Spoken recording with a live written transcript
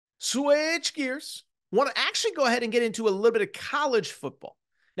switch gears. Want to actually go ahead and get into a little bit of college football.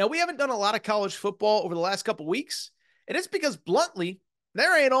 Now, we haven't done a lot of college football over the last couple weeks, and it's because, bluntly,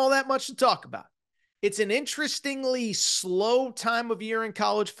 there ain't all that much to talk about. It's an interestingly slow time of year in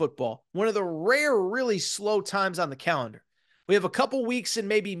college football, one of the rare, really slow times on the calendar. We have a couple weeks in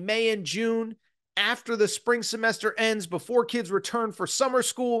maybe May and June after the spring semester ends, before kids return for summer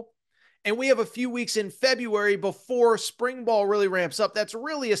school. And we have a few weeks in February before spring ball really ramps up. That's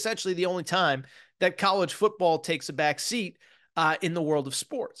really essentially the only time that college football takes a back seat in the world of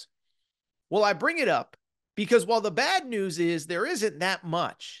sports. Well, I bring it up because while the bad news is there isn't that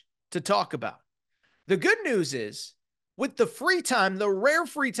much to talk about, the good news is with the free time, the rare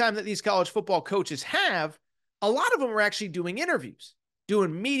free time that these college football coaches have, a lot of them are actually doing interviews,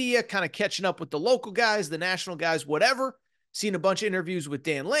 doing media, kind of catching up with the local guys, the national guys, whatever. Seen a bunch of interviews with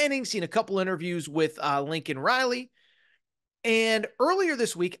Dan Lanning, seen a couple interviews with Lincoln Riley. And earlier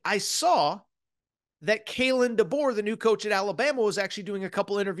this week, I saw that Kalen Deboer, the new coach at Alabama, was actually doing a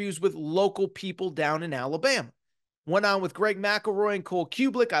couple interviews with local people down in Alabama. Went on with Greg McElroy and Cole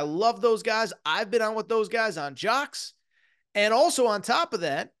Kublik. I love those guys. I've been on with those guys on Jocks. And also on top of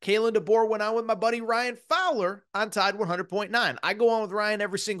that, Kalen Deboer went on with my buddy Ryan Fowler on Tide 100.9. I go on with Ryan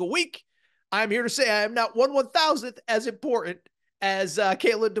every single week. I'm here to say I am not 1/1000th as important as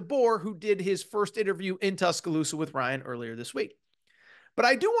Kalen Deboer, who did his first interview in Tuscaloosa with Ryan earlier this week. But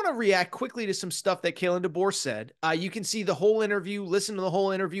I do want to react quickly to some stuff that Kalen Deboer said. You can see the whole interview, listen to the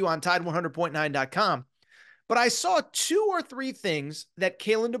whole interview on Tide100.9.com. But I saw 2 or 3 things that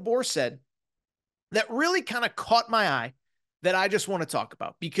Kalen Deboer said that really kind of caught my eye that I just want to talk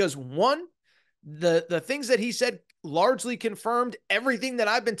about. Because one, the things that he said largely confirmed everything that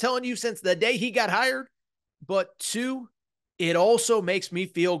I've been telling you since the day he got hired. But 2, it also makes me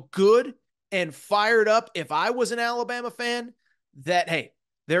feel good and fired up if I was an Alabama fan that, hey,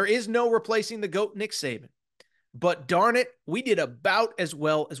 there is no replacing the GOAT Nick Saban. But darn it, we did about as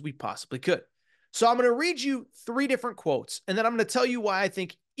well as we possibly could. So I'm going to read you 3 different quotes, and then I'm going to tell you why I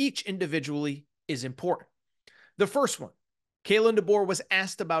think each individually is important. The first one, Kalen Deboer was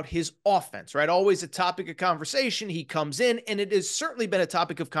asked about his offense, right? Always a topic of conversation. He comes in, and it has certainly been a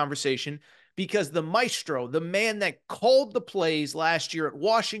topic of conversation because the maestro, the man that called the plays last year at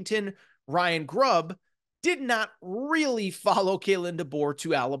Washington, Ryan Grubb, did not really follow Kalen Deboer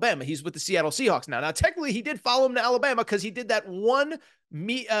to Alabama. He's with the Seattle Seahawks now. Now, technically, he did follow him to Alabama because he did that one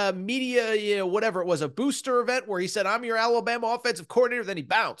media, whatever it was, a booster event where he said, I'm your Alabama offensive coordinator. Then he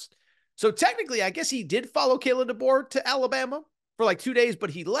bounced. So technically, I guess he did follow Kalen Deboer to Alabama for like 2 days, but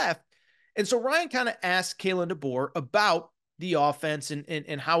he left. And so Ryan kind of asked Kalen Deboer about the offense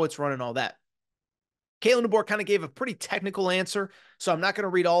and how it's run and all that. Kalen Deboer kind of gave a pretty technical answer, so I'm not going to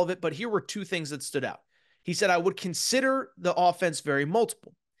read all of it, but here were 2 things that stood out. He said, I would consider the offense very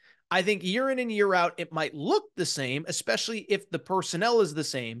multiple. I think year in and year out, it might look the same, especially if the personnel is the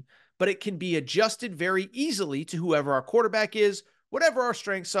same, but it can be adjusted very easily to whoever our quarterback is, whatever our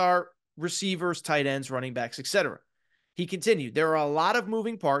strengths are, receivers, tight ends, running backs, etc. He continued, there are a lot of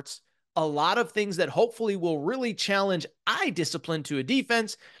moving parts, a lot of things that hopefully will really challenge eye discipline to a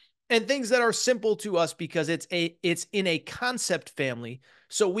defense, and things that are simple to us because it's in a concept family,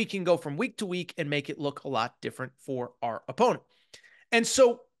 so we can go from week to week and make it look a lot different for our opponent. And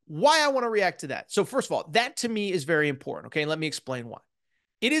so why I want to react to that. So first of all, that to me is very important. Okay. Let me explain why.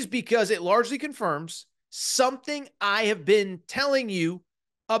 It is because it largely confirms something I have been telling you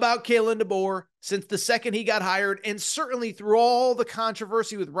about Kalen Deboer since the second he got hired, and certainly through all the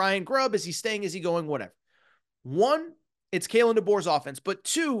controversy with Ryan Grubb. Is he staying? Is he going? Whatever. 1, it's Kalen Deboer's offense. But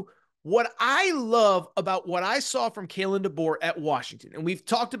 2, what I love about what I saw from Kalen Deboer at Washington, and we've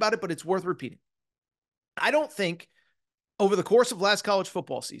talked about it, but it's worth repeating. I don't think over the course of last college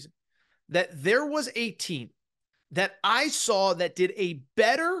football season that there was a team that I saw that did a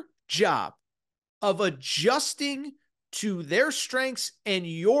better job of adjusting to their strengths and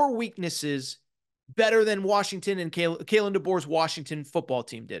your weaknesses better than Washington and Kalen Deboer's Washington football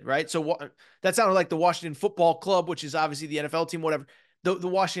team did, right? So that sounded like the Washington Football Club, which is obviously the NFL team, whatever. The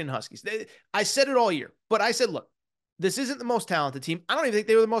Washington Huskies. I said it all year, but I said, look, this isn't the most talented team. I don't even think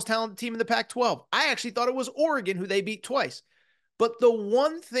they were the most talented team in the Pac-12. I actually thought it was Oregon, who they beat twice. But the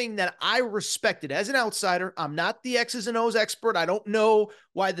one thing that I respected as an outsider, I'm not the X's and O's expert. I don't know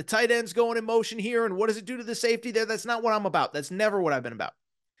why the tight end's going in motion here and what does it do to the safety there. That's not what I'm about. That's never what I've been about.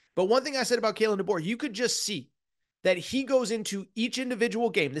 But one thing I said about Kalen Deboer, you could just see that he goes into each individual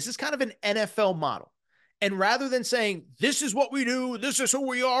game. This is kind of an NFL model. And rather than saying, this is what we do, this is who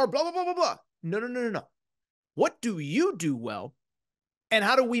we are, blah, blah, blah, blah, blah. No. What do you do well? And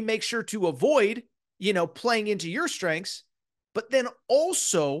how do we make sure to avoid, playing into your strengths, but then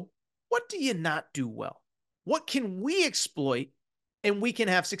also What do you not do well? What can we exploit and we can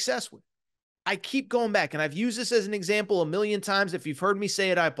have success with? I keep going back, and I've used this as an example a million times. If you've heard me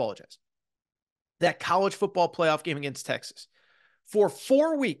say it, I apologize. That college football playoff game against Texas. For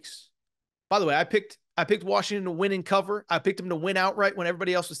 4 weeks, by the way, I picked Washington to win and cover. I picked them to win outright when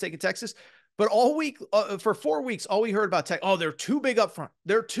everybody else was taking Texas. But all week, for 4 weeks, all we heard about Texas, oh, they're too big up front.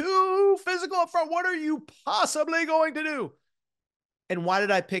 They're too physical up front. What are you possibly going to do? And why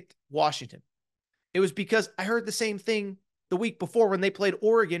did I pick Washington? It was because I heard the same thing the week before when they played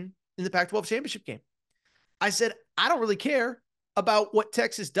Oregon in the Pac-12 championship game. I said, I don't really care about what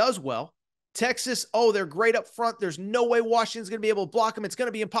Texas does well. Texas, oh, they're great up front. There's no way Washington's going to be able to block them. It's going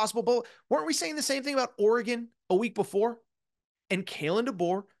to be impossible. But weren't we saying the same thing about Oregon a week before? And Kalen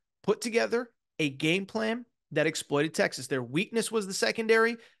Deboer put together a game plan that exploited Texas. Their weakness was the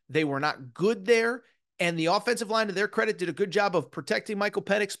secondary. They were not good there. And the offensive line, to their credit, did a good job of protecting Michael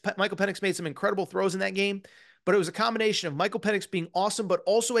Penix. Michael Penix made some incredible throws in that game. But it was a combination of Michael Penix being awesome, but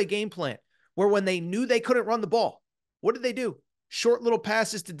also a game plan where when they knew they couldn't run the ball, what did they do? Short little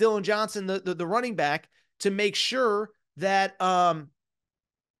passes to Dylan Johnson, the running back, to make sure that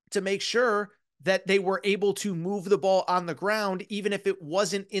they were able to move the ball on the ground, even if it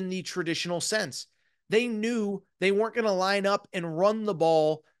wasn't in the traditional sense. They knew they weren't going to line up and run the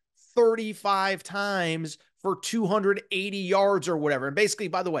ball 35 times for 280 yards or whatever. And basically,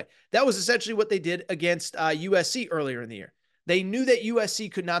 by the way, that was essentially what they did against USC earlier in the year. They knew that USC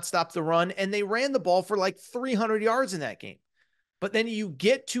could not stop the run, and they ran the ball for like 300 yards in that game. But then you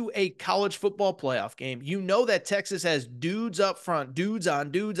get to a college football playoff game. You know that Texas has dudes up front, dudes on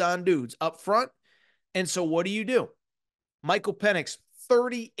dudes on dudes up front. And so what do? Michael Penix,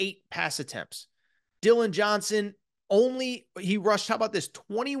 38 pass attempts. Dylan Johnson, he rushed, how about this,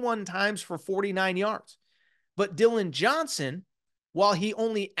 21 times for 49 yards. But Dylan Johnson, while he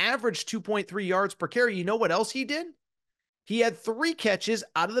only averaged 2.3 yards per carry, you know what else he did? He had 3 catches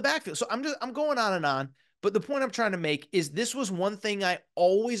out of the backfield. So I'm going on and on. But the point I'm trying to make is this was one thing I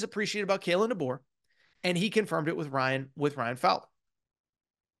always appreciated about Kalen Deboer, and he confirmed it with Ryan Fowler.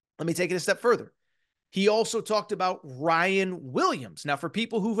 Let me take it a step further. He also talked about Ryan Williams. Now, for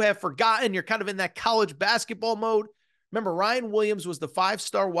people who have forgotten, you're kind of in that college basketball mode. Remember, Ryan Williams was the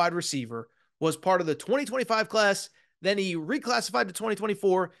 5-star wide receiver, was part of the 2025 class. Then he reclassified to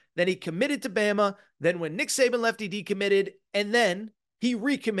 2024. Then he committed to Bama. Then when Nick Saban left, he decommitted. And then he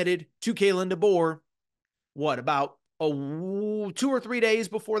recommitted to Kalen Deboer. What, about 2 or 3 days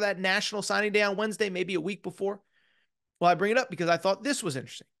before that national signing day on Wednesday, maybe a week before? Well, I bring it up because I thought this was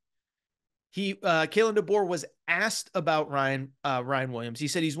interesting. Kalen Deboer was asked about Ryan Williams. He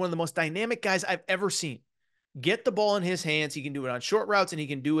said he's one of the most dynamic guys I've ever seen. Get the ball in his hands. He can do it on short routes, and he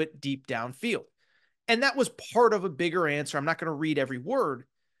can do it deep downfield. And that was part of a bigger answer. I'm not going to read every word,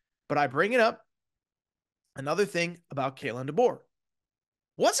 but I bring it up. Another thing about Kalen Deboer.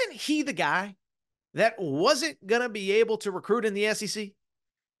 Wasn't he the guy that wasn't going to be able to recruit in the SEC?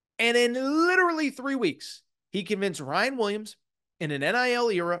 And in literally 3 weeks, he convinced Ryan Williams in an NIL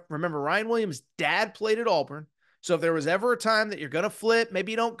era. Remember, Ryan Williams' dad played at Auburn. So if there was ever a time that you're going to flip,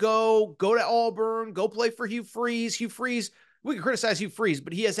 maybe you don't go to Auburn, go play for Hugh Freeze. Hugh Freeze, we can criticize Hugh Freeze,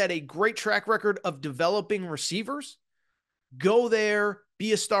 but he has had a great track record of developing receivers. Go there,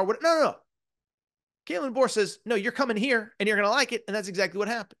 be a star. No. Kalen Deboer says, no, you're coming here and you're going to like it. And that's exactly what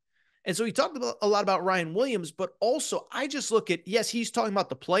happened. And so he talked a lot about Ryan Williams, but also I just look at, yes, he's talking about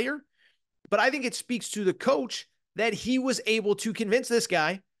the player, but I think it speaks to the coach that he was able to convince this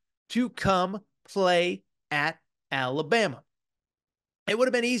guy to come play at Alabama. It would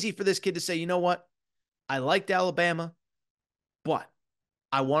have been easy for this kid to say, you know what? I liked Alabama, but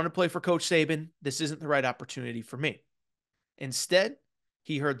I want to play for Coach Saban. This isn't the right opportunity for me. Instead,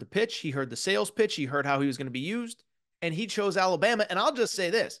 he heard the pitch. He heard the sales pitch. He heard how he was going to be used, and he chose Alabama. And I'll just say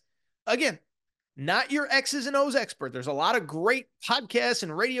this. Again, not your X's and O's expert. There's a lot of great podcasts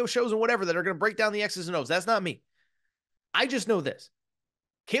and radio shows and whatever that are going to break down the X's and O's. That's not me. I just know this.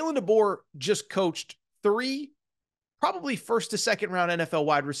 Kalen Deboer just coached 3, probably first to second round NFL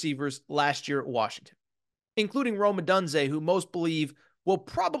wide receivers last year at Washington, including Rome Odunze, who most believe will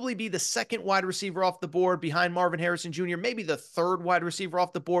probably be the second wide receiver off the board behind Marvin Harrison Jr., maybe the third wide receiver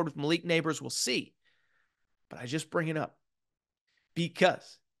off the board with Malik Neighbors. We'll see. But I just bring it up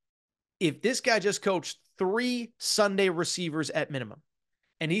because if this guy just coached 3 Sunday receivers at minimum,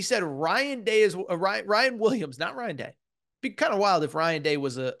 and he said Ryan Williams, not Ryan Day. Be kind of wild if Ryan Day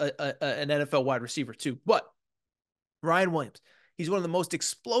was an NFL wide receiver too. But Ryan Williams, he's one of the most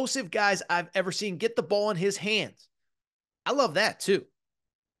explosive guys I've ever seen get the ball in his hands. I love that too.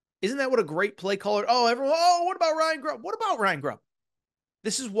 Isn't that what a great play caller? Oh, everyone. Oh, what about Ryan Grubb? What about Ryan Grubb?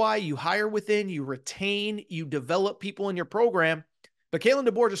 This is why you hire within, you retain, you develop people in your program. But Kalen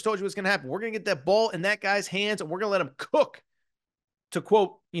Deboer just told you what's going to happen. We're going to get that ball in that guy's hands, and we're going to let him cook, to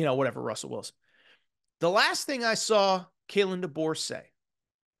quote, whatever, Russell Wilson. The last thing I saw Kalen Deboer say,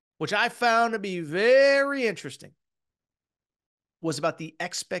 which I found to be very interesting, was about the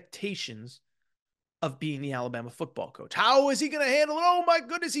expectations of being the Alabama football coach. How is he going to handle it? Oh, my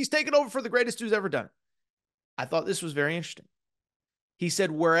goodness, he's taking over for the greatest who's ever done it. I thought this was very interesting. He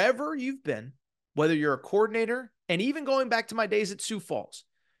said, wherever you've been, whether you're a coordinator, and even going back to my days at Sioux Falls,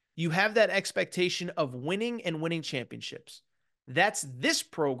 you have that expectation of winning and winning championships. That's this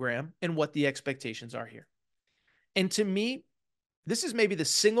program and what the expectations are here. And to me, this is maybe the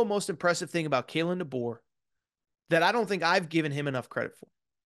single most impressive thing about Kalen Deboer that I don't think I've given him enough credit for,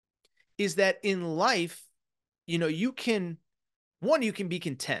 is that in life, you can be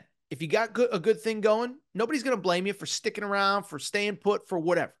content. If you got a good thing going, nobody's going to blame you for sticking around, for staying put, for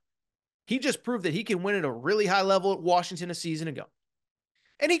whatever. He just proved that he can win at a really high level at Washington a season ago.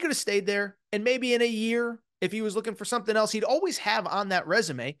 And he could have stayed there, and maybe in a year, if he was looking for something else, he'd always have on that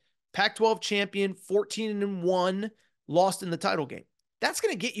resume, Pac-12 champion, 14-1, lost in the title game. That's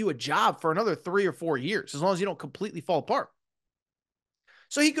going to get you a job for another 3 or 4 years, as long as you don't completely fall apart.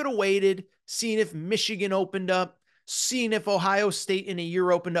 So he could have waited, seen if Michigan opened up, seen if Ohio State in a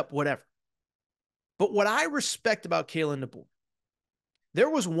year opened up, whatever. But what I respect about Kalen Deboer, there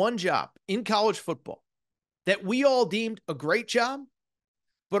was one job in college football that we all deemed a great job,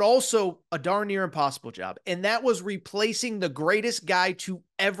 but also a darn near impossible job. And that was replacing the greatest guy to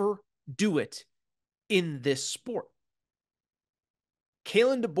ever do it in this sport.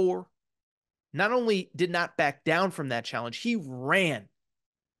 Kalen Deboer not only did not back down from that challenge, he ran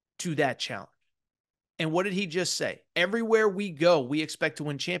to that challenge. And what did he just say? Everywhere we go, we expect to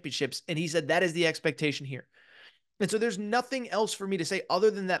win championships. And he said that is the expectation here. And so there's nothing else for me to say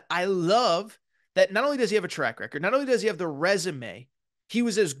other than that. I love that not only does he have a track record, not only does he have the resume, he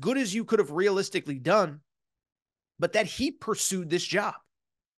was as good as you could have realistically done, but that he pursued this job,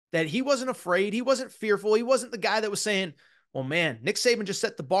 that he wasn't afraid. He wasn't fearful. He wasn't the guy that was saying, well, man, Nick Saban just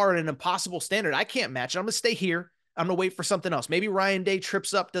set the bar at an impossible standard. I can't match it. I'm going to stay here. I'm going to wait for something else. Maybe Ryan Day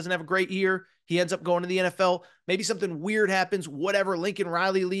trips up, doesn't have a great year. He ends up going to the NFL. Maybe something weird happens, whatever. Lincoln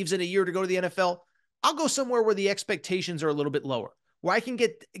Riley leaves in a year to go to the NFL. I'll go somewhere where the expectations are a little bit lower, where I can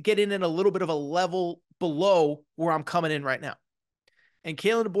get in at a little bit of a level below where I'm coming in right now. And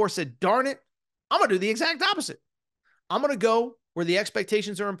Kalen Deboer said, darn it, I'm going to do the exact opposite. I'm going to go where the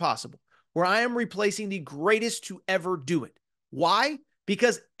expectations are impossible, where I am replacing the greatest to ever do it. Why?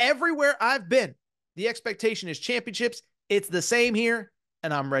 Because everywhere I've been, the expectation is championships. It's the same here,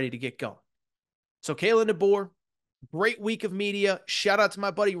 and I'm ready to get going. So Kalen Deboer, great week of media. Shout out to my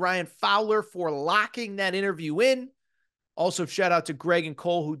buddy Ryan Fowler for locking that interview in. Also, shout out to Greg and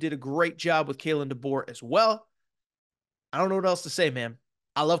Cole, who did a great job with Kalen Deboer as well. I don't know what else to say, man.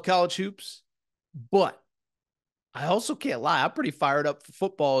 I love college hoops, but I also can't lie. I'm pretty fired up for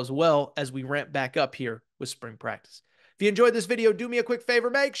football as well as we ramp back up here with spring practice. If you enjoyed this video, do me a quick favor.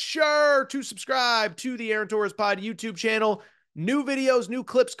 Make sure to subscribe to the Aaron Torres Pod YouTube channel. New videos, new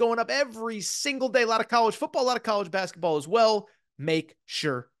clips going up every single day. A lot of college football, a lot of college basketball as well. Make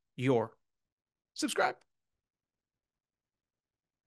sure you're subscribed.